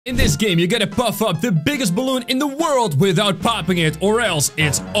In this game, you gotta puff up the biggest balloon in the world without popping it, or else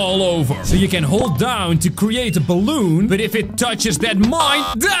it's all over. So you can hold down to create a balloon, but if it touches that mine,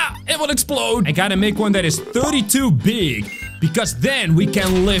 it will explode. I gotta make one that is 32 big, because then we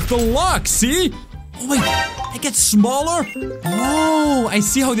can lift the lock, see? Oh wait, it gets smaller? Oh, I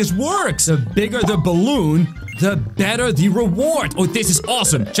see how this works. The bigger the balloon, the better the reward. Oh, this is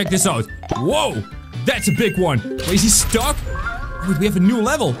awesome. Check this out. Whoa, that's a big one. Wait, is he stuck? Wait, we have a new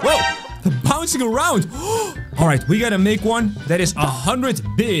level. Whoa, they're bouncing around. Alright, we gotta make one that is 100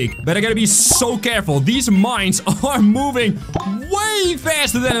 big. But I gotta be so careful. These mines are moving way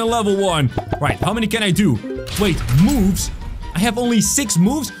faster than in level 1. Right, how many can I do? Wait, moves? I have only 6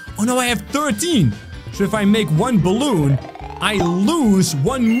 moves? Oh no, I have 13. So if I make one balloon, I lose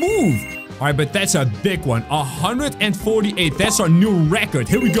 1 move. Alright, but that's a big one. 148. That's our new record.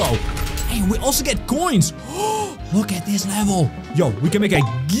 Here we go. Hey, we also get coins. Look at this level. Yo, we can make a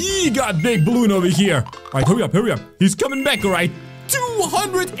giga big balloon over here. Alright, hurry up, hurry up. He's coming back, alright.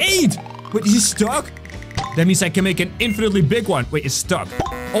 208. Wait, is he stuck? That means I can make an infinitely big one. Wait, it's stuck.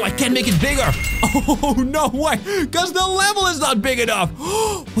 Oh, I can't make it bigger. Oh, no way. Because the level is not big enough.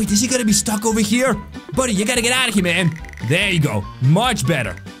 Wait, is he gonna be stuck over here? Buddy, you gotta get out of here, man. There you go. Much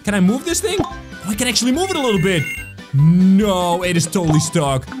better. Can I move this thing? Oh, I can actually move it a little bit. No, it is totally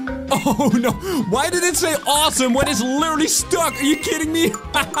stuck. Oh, no. Why did it say awesome when it's literally stuck? Are you kidding me?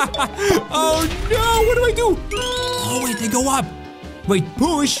 Oh, no. What do I do? Oh, wait, they go up. Wait,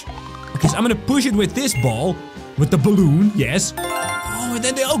 push. Okay, so I'm gonna push it with this ball. With the balloon, yes. Oh, and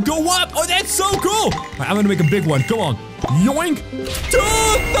then they all go up. Oh, that's so cool. Right, I'm gonna make a big one. Come on. Yoink.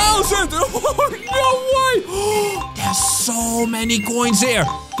 2,000. Oh, no way. There's so many coins there.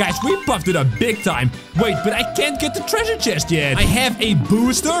 Guys, we buffed it up big time. Wait, but I can't get the treasure chest yet. I have a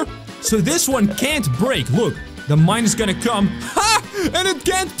booster, so this one can't break. Look, the mine is gonna come. Ha! And it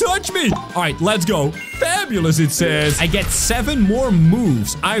can't touch me. All right, let's go. Fabulous, it says. I get 7 more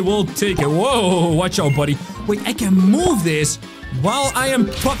moves. I will take it. Whoa, watch out, buddy. Wait, I can move this while I am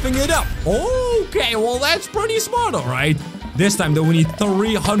puffing it up. Okay, well, that's pretty smart, all right. This time, though, we need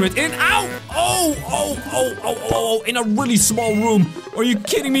 300 in. Ow! Oh, in a really small room. Are you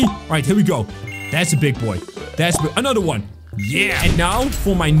kidding me? All right, here we go. That's a big boy. That's another one. Yeah. And now,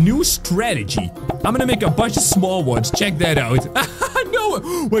 for my new strategy, I'm gonna make a bunch of small ones. Check that out. No!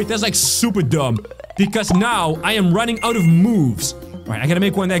 Wait, that's like super dumb. Because now, I am running out of moves. All right, I gotta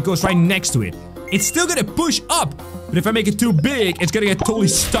make one that goes right next to it. It's still gonna push up. But if I make it too big, it's gonna get totally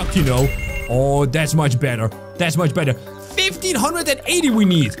stuck, you know. Oh, that's much better. That's much better. 1,580 we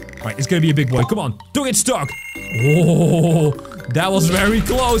need. All right, it's gonna be a big boy. Come on, don't get stuck. Oh, that was very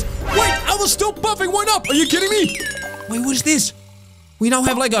close. Wait, I was still puffing one up. Are you kidding me? Wait, what is this? We now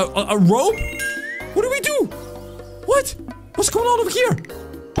have like a rope? What do we do? What? What's going on over here?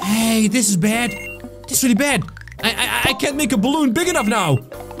 Hey, this is bad. This is really bad. I can't make a balloon big enough now.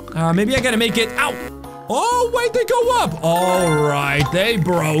 Maybe I gotta make it. Ow. Oh, wait, they go up. All right, they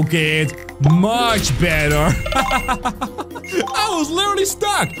broke it. Much better. I was literally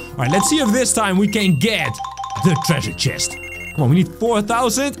stuck. All right, let's see if this time we can get the treasure chest. Come on, we need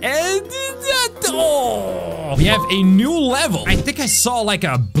 4,000 and... Oh! We have a new level. I think I saw like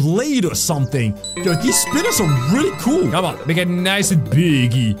a blade or something. Yo, these spinners are really cool. Come on, make it nice and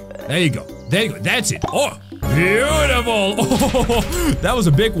biggy. There you go. There you go. That's it. Oh, beautiful. Oh, that was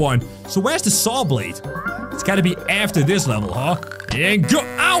a big one. So where's the saw blade? It's gotta be after this level, huh? And go.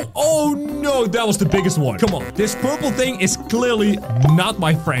 Ow! Oh no, that was the biggest one. Come on. This purple thing is clearly not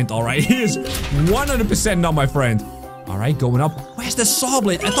my friend, alright? He is 100% not my friend. Alright, going up. Where's the saw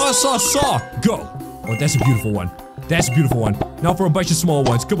blade? I thought I saw a saw. Go. Oh, that's a beautiful one. That's a beautiful one. Now for a bunch of small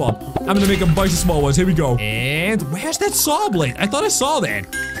ones. Come on. I'm gonna make a bunch of small ones. Here we go. And where's that saw blade? I thought I saw that.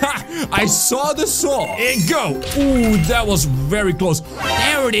 Ha! I saw the saw. And go. Ooh, that was very close.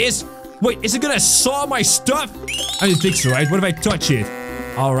 There it is. Wait, is it gonna saw my stuff? I didn't think so, right? What if I touch it?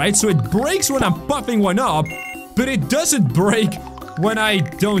 Alright, so it breaks when I'm puffing one up, but it doesn't break when I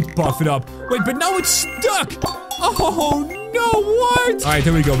don't puff it up. Wait, but now it's stuck! Oh, no, what? Alright,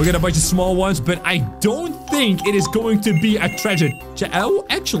 here we go. We got a bunch of small ones, but I don't think it is going to be a treasure chest. Oh,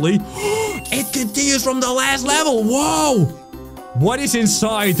 actually, it continues from the last level. Whoa! What is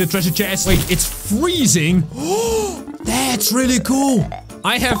inside the treasure chest? Wait, it's freezing. That's really cool.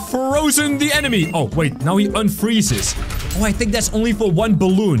 I have frozen the enemy. Oh, wait, now he unfreezes. Oh, I think that's only for one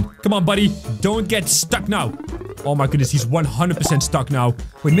balloon. Come on, buddy. Don't get stuck now. Oh my goodness, he's 100% stuck now.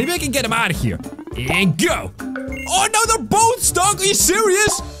 Wait, maybe I can get him out of here. And go. Oh, no, they're both stuck. Are you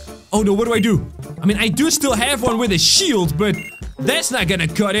serious? Oh, no, what do? I mean, I do still have one with a shield, but That's not gonna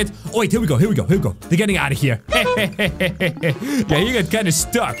cut it. Oh, wait, here we go. They're getting out of here. Yeah, you got kind of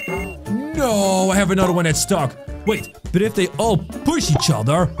stuck. No, I have another one that's stuck. Wait, but if they all push each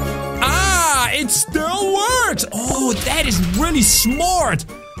other... Ah, it still works. Oh, that is really smart.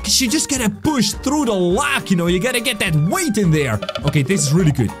 Because you just gotta push through the lock, you know. You gotta get that weight in there. Okay, this is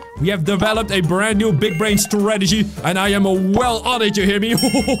really good. We have developed a brand new big brain strategy. And I am well on it, you hear me?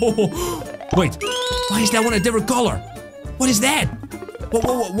 Wait, why is that one a different color? What is that?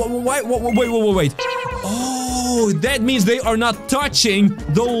 Wait. Oh, that means they are not touching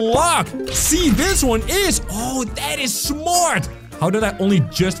the lock. See, this one is. Oh, that is smart. How did I only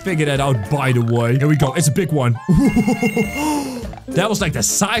just figure that out, by the way? Here we go. It's a big one. That was like the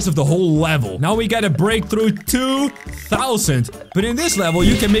size of the whole level. Now we gotta break through 2,000. But in this level,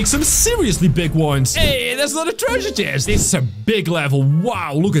 you can make some seriously big ones. Hey, that's not a treasure chest. This is a big level.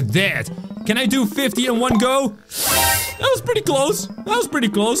 Wow, look at that. Can I do 50 in one go? That was pretty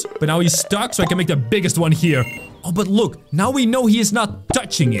close. But now he's stuck, so I can make the biggest one here. Oh, but look. Now we know he is not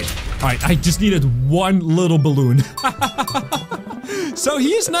touching it. Alright, I just needed one little balloon. So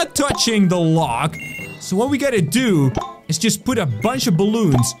he is not touching the lock. So what we gotta do is just put a bunch of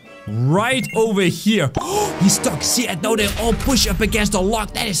balloons right over here. He's stuck. See, I know they all push up against the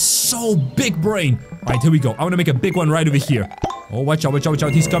lock. That is so big brain. Alright, here we go. I want to make a big one right over here. Oh, watch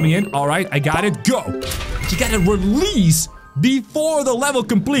out. He's coming in. Alright, I got it. Go. You gotta release before the level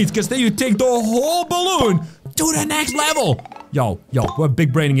completes, because then you take the whole balloon to the next level. Yo, we're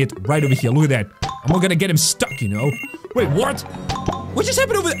big braining it right over here. Look at that. I'm not gonna get him stuck, you know. Wait, what? What just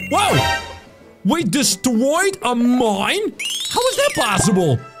happened over there? Whoa! We destroyed a mine? How is that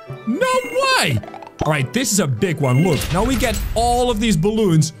possible? No way! Alright, this is a big one. Look, now we get all of these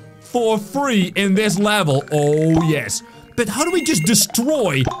balloons for free in this level. Oh, yes. But how do we just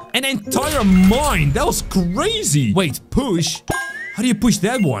destroy an entire mine? That was crazy. Wait, push? How do you push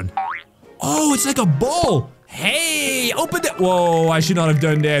that one? Oh, it's like a ball. Hey, open that. Whoa, I should not have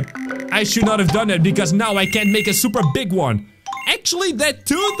done that. Because now I can't make a super big one. Actually, that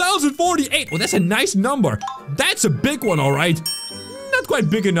 2048. Oh, that's a nice number. That's a big one, alright. Not quite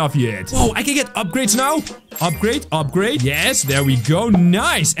big enough yet. Whoa, I can get upgrades now. Upgrade. Yes, there we go.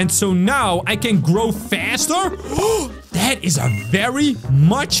 Nice. And so now I can grow faster. That is a very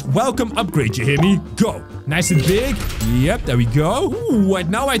much welcome upgrade, you hear me? Go. Nice and big. Yep, there we go. Ooh, and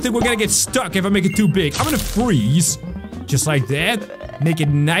now I think we're gonna get stuck if I make it too big. I'm gonna freeze. Just like that. Make it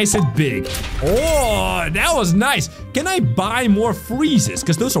nice and big. Oh, that was nice. Can I buy more freezes?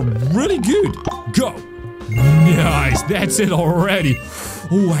 Because those are really good. Go. Nice. That's it already.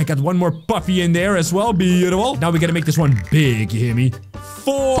 Oh, I got one more puffy in there as well. Beautiful. Now we gotta make this one big, you hear me?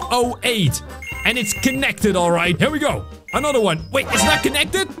 408. And it's connected, alright. Here we go. Another one. Wait, it's not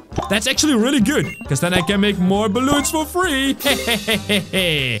connected? That's actually really good. Because then I can make more balloons for free.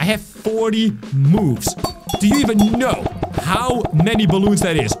 I have 40 moves. Do you even know how many balloons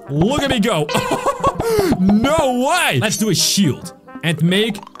that is? Look at me go. No way. Let's do a shield. And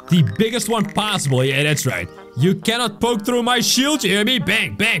make the biggest one possible. Yeah, that's right. You cannot poke through my shield. You hear me?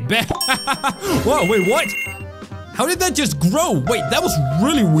 Bang, bang, bang. Whoa, wait, what? How did that just grow? Wait, that was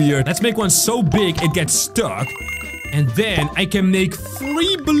really weird. Let's make one so big it gets stuck. And then I can make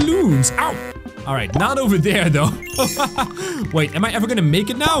 3 balloons. Ow! Alright, not over there though. Wait, am I ever gonna make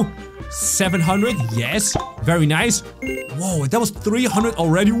it now? 700, yes. Very nice. Whoa, that was 300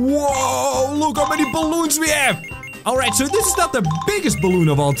 already. Whoa, look how many balloons we have. Alright, so this is not the biggest balloon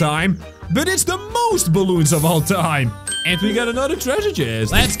of all time, but it's the most balloons of all time. And we got another treasure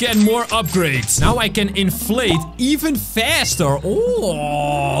chest. Let's get more upgrades. Now I can inflate even faster.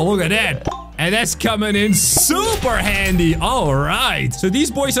 Oh, look at that. And that's coming in super handy. All right. So these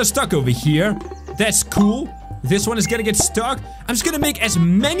boys are stuck over here. That's cool. This one is gonna get stuck. I'm just gonna make as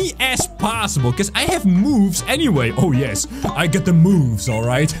many as possible because I have moves anyway. Oh, yes. I got the moves, all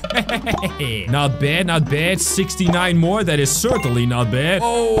right? Not bad, not bad. 69 more. That is certainly not bad.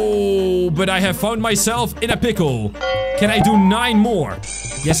 Oh, but I have found myself in a pickle. Can I do 9 more?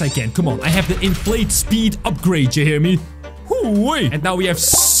 Yes, I can. Come on. I have the inflate speed upgrade. You hear me? Whoo-wee. And now we have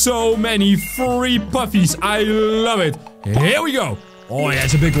so many free puffies. I love it. Here we go. Oh, yeah,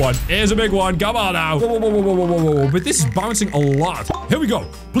 it's a big one. It's a big one. Come on now. Whoa. But this is bouncing a lot. Here we go.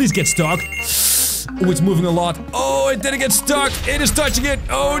 Please get stuck. Oh, it's moving a lot. Oh, it didn't get stuck. It is touching it.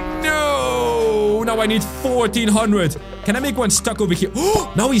 Oh, no. Now I need 1,400. Can I make one stuck over here?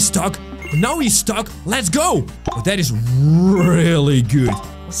 Oh, now he's stuck. Now he's stuck. Let's go. Oh, that is really good.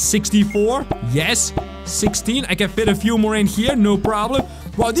 64. Yes. 16. I can fit a few more in here. No problem.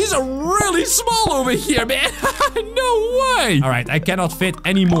 Wow, these are really small over here, man. No way. All right, I cannot fit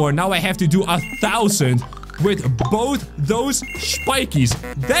any more. Now I have to do 1,000. with both those spikies.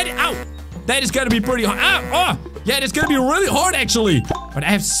 That is gonna be pretty hard. Yeah, it's gonna be really hard, actually. But I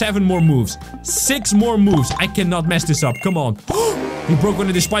have 7 more moves. 6 more moves. I cannot mess this up. Come on. He broke one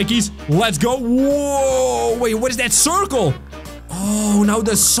of the spikies. Let's go. Whoa. Wait, what is that circle? Oh, now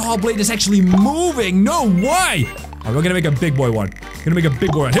the saw blade is actually moving. No way. Alright, we're gonna make a big boy one. Gonna make a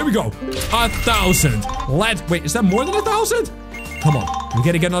big boy one. Here we go. 1,000. Wait, is that more than 1,000? Come on. We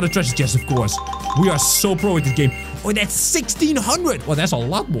gotta get another treasure chest, of course. We are so pro at this game. Oh, that's 1,600. Well, that's a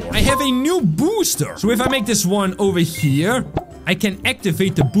lot more. I have a new booster. So if I make this one over here, I can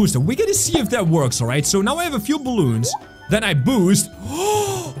activate the booster. We're gonna see if that works, alright? So now I have a few balloons. Then I boost.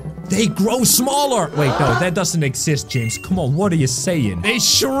 Oh, they grow smaller. Wait, no, that doesn't exist, James. Come on, what are you saying? They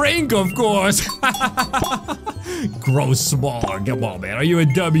shrink, of course. Grow smaller. Come on, man. Are you a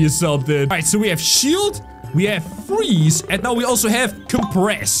dummy or something? Alright, so we have shield. We have freeze, and now we also have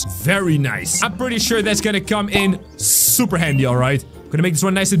compress. Very nice. I'm pretty sure that's gonna come in super handy, alright? Gonna make this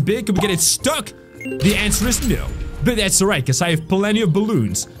one nice and big. Can we get it stuck? The answer is no. But that's alright, because I have plenty of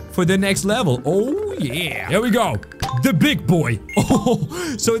balloons for the next level. Oh, yeah. Here we go. The big boy. Oh,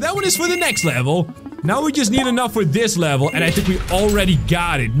 so that one is for the next level. Now we just need enough for this level, and I think we already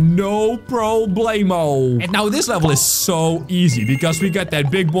got it. No problemo. And now this level is so easy, because we got that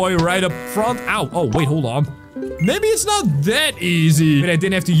big boy right up front. Ow. Oh, wait, hold on. Maybe it's not that easy. But I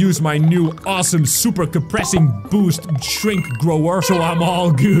didn't have to use my new awesome super compressing boost shrink grower. So I'm all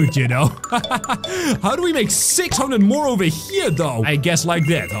good, you know. How do we make 600 more over here, though? I guess like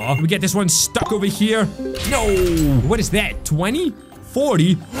that, huh? We get this one stuck over here. No. What is that? 20?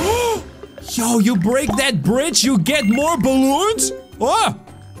 40? Yo, you break that bridge, you get more balloons? Oh,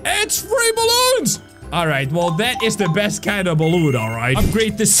 it's free balloons! Alright, well, that is the best kind of balloon, alright?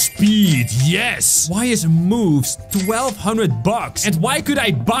 Upgrade the speed, yes! Why is moves 1,200 bucks? And why could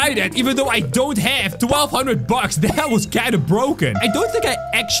I buy that even though I don't have 1,200 bucks? That was kind of broken. I don't think I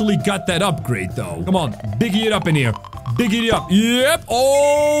actually got that upgrade, though. Come on, biggie it up in here. Biggie it up. Yep.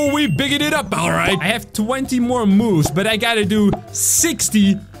 Oh, we bigged it up. All right. I have 20 more moves, but I gotta do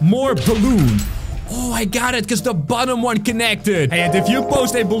 60 more balloon. Oh, I got it, because the bottom one connected. Hey, and if you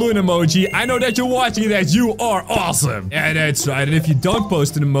post a balloon emoji, I know that you're watching that. You are awesome. Yeah, that's right. And if you don't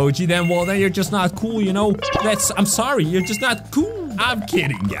post an emoji, then, well, then you're just not cool, you know? I'm sorry. You're just not cool. I'm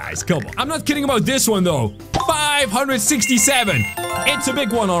kidding, guys. Come on. I'm not kidding about this one, though. 567. It's a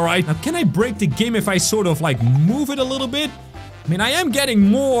big one, all right. Now, can I break the game if I sort of, like, move it a little bit? I mean, I am getting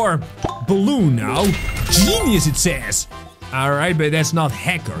more balloon now. Genius, it says. Alright, but that's not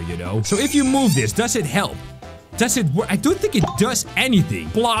hacker, you know. So if you move this, does it help? Does it work? I don't think it does anything.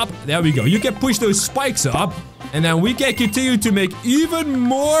 Plop. There we go. You can push those spikes up. And then we can continue to make even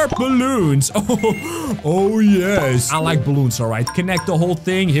more balloons. Oh yes. I like balloons, alright. Connect the whole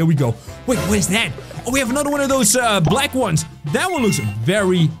thing. Here we go. Wait, what is that? Oh, we have another one of those black ones. That one looks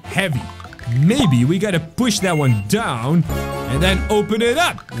very heavy. Maybe we gotta push that one down and then open it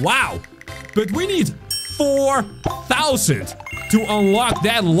up. Wow. But we need 4,000 to unlock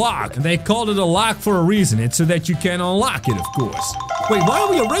that lock. And they called it a lock for a reason. It's so that you can unlock it, of course. Wait, why are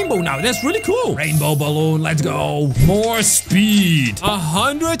we a rainbow now? That's really cool. Rainbow balloon, let's go. More speed.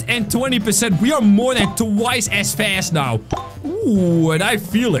 120%. We are more than twice as fast now. Ooh, and I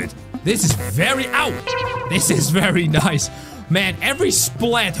feel it. This is very, ow. This is very nice. Man, every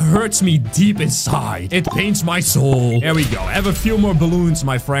splat hurts me deep inside. It pains my soul. There we go. I have a few more balloons,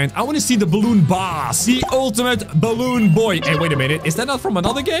 my friend. I want to see the balloon boss. The ultimate balloon boy. Hey, wait a minute. Is that not from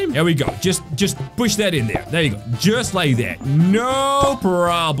another game? There we go. Just push that in there. There you go. Just like that. No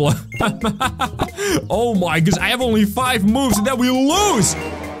problem. Oh my goodness. I have only 5 moves and then we lose.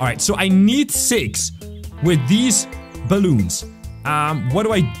 All right, so I need 6 with these balloons. What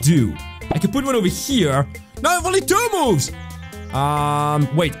do I do? I can put one over here. No, I have only 2 moves.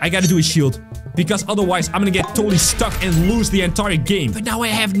 Wait, I gotta do a shield. Because otherwise, I'm gonna get totally stuck and lose the entire game. But now I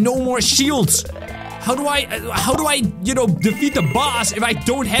have no more shields. How do I, you know, defeat the boss if I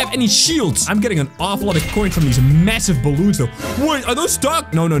don't have any shields? I'm getting an awful lot of coins from these massive balloons, though. Wait, are those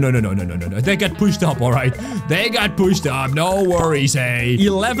stuck? No. They got pushed up, all right. They got pushed up. No worries, hey.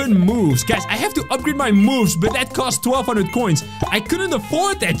 11 moves. Guys, I have to upgrade my moves, but that costs 1,200 coins. I couldn't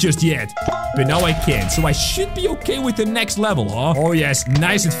afford that just yet. But now I can, so I should be okay with the next level, huh? Oh, yes.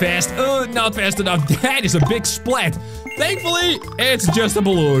 Nice and fast. Not fast enough. That is a big splat. Thankfully, it's just a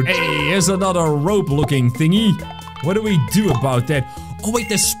balloon. Hey, here's another rope-looking thingy. What do we do about that? Oh, wait,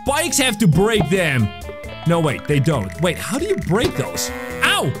 the spikes have to break them. No, wait, they don't. Wait, how do you break those?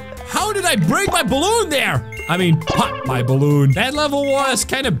 Ow! How did I break my balloon there? I mean, pop my balloon. That level was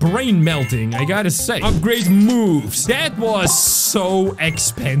kind of brain melting, I gotta say. Upgrade moves. That was so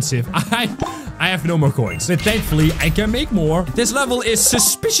expensive. I have no more coins. But thankfully, I can make more. This level is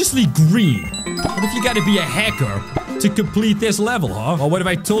suspiciously green. What if you gotta be a hacker to complete this level, huh? Well, what if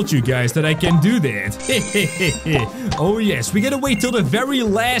I told you guys that I can do that? Oh, yes. We gotta wait till the very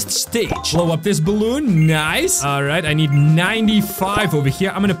last stage. Blow up this balloon. Nice. All right, I need 95 over here.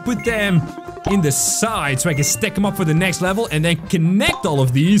 I'm gonna put them in the side so I can stack them up for the next level and then connect all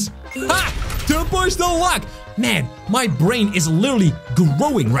of these. Ha! To push the luck. Man, my brain is literally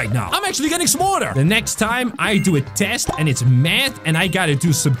growing right now. I'm actually getting smarter. The next time I do a test and it's math and I gotta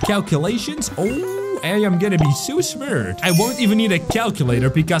do some calculations, oh, I am gonna be so smart. I won't even need a calculator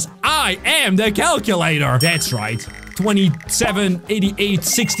because I am the calculator. That's right. 27, 88,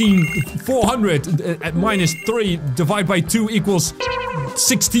 16, 400 minus 3 divided by 2 equals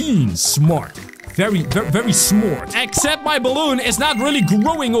 16. Smart. Very smart. Except my balloon is not really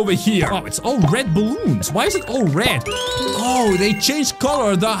growing over here. Oh, it's all red balloons. Why is it all red? Oh, they change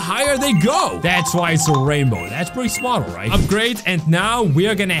color the higher they go. That's why it's a rainbow. That's pretty smart, all right? Upgrade, and now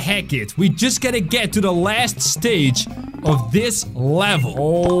we're gonna hack it. We just gotta get to the last stage of this level.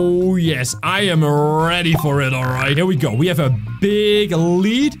 Oh, yes. I am ready for it, all right? Here we go. We have a big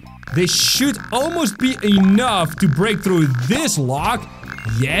lead. This should almost be enough to break through this lock.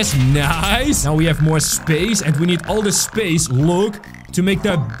 Yes, nice. Now we have more space, and we need all the space, look, to make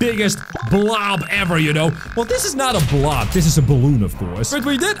the biggest blob ever, you know. Well, this is not a blob. This is a balloon, of course. But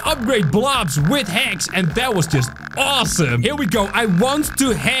we did upgrade blobs with hacks, and that was just awesome. Here we go. I want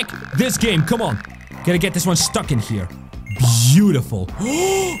to hack this game. Come on. Gotta get this one stuck in here. Beautiful.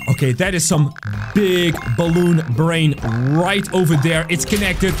 Okay, that is some big balloon brain right over there. It's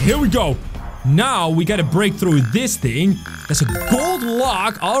connected. Here we go. Now we gotta break through this thing. There's a gold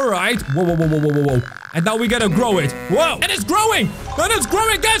lock. All right. Whoa. And now we gotta grow it. Whoa. And it's growing. And it's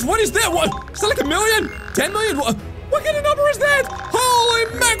growing, guys. What is that? What? Is that like 1 million? 10 million? What kind of number is that?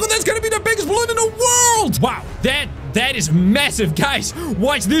 Holy mackerel. That's gonna be the biggest balloon in the world. Wow. That is massive, guys.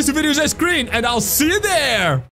 Watch these videos on screen and I'll see you there.